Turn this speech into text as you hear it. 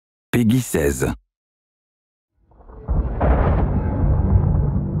Peggy 16.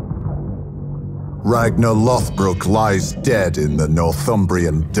 Ragnar Lothbrok lies dead in the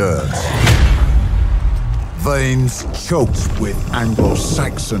Northumbrian dirt. Veins choked with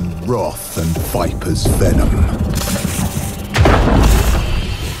Anglo-Saxon wrath and viper's venom.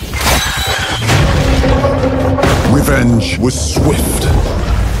 Revenge was swift.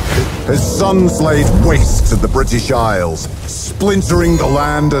 His sons laid waste to the British Isles, splintering the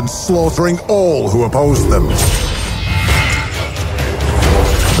land and slaughtering all who opposed them.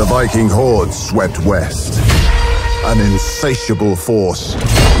 The Viking horde swept west, an insatiable force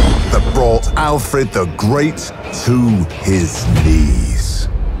that brought Alfred the Great to his knees.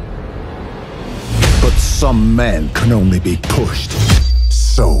 But some men can only be pushed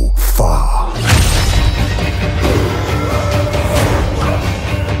so far.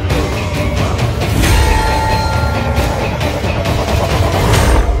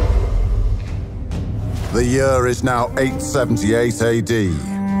 The year is now 878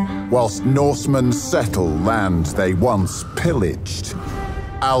 AD. Whilst Norsemen settle land they once pillaged,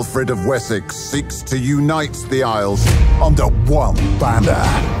 Alfred of Wessex seeks to unite the Isles under one banner.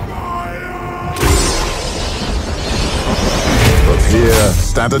 But here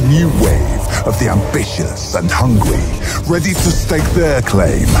stand a new wave of the ambitious and hungry, ready to stake their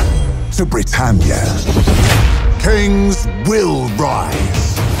claim to Britannia. Kings will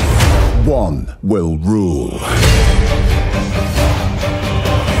rise. One will rule.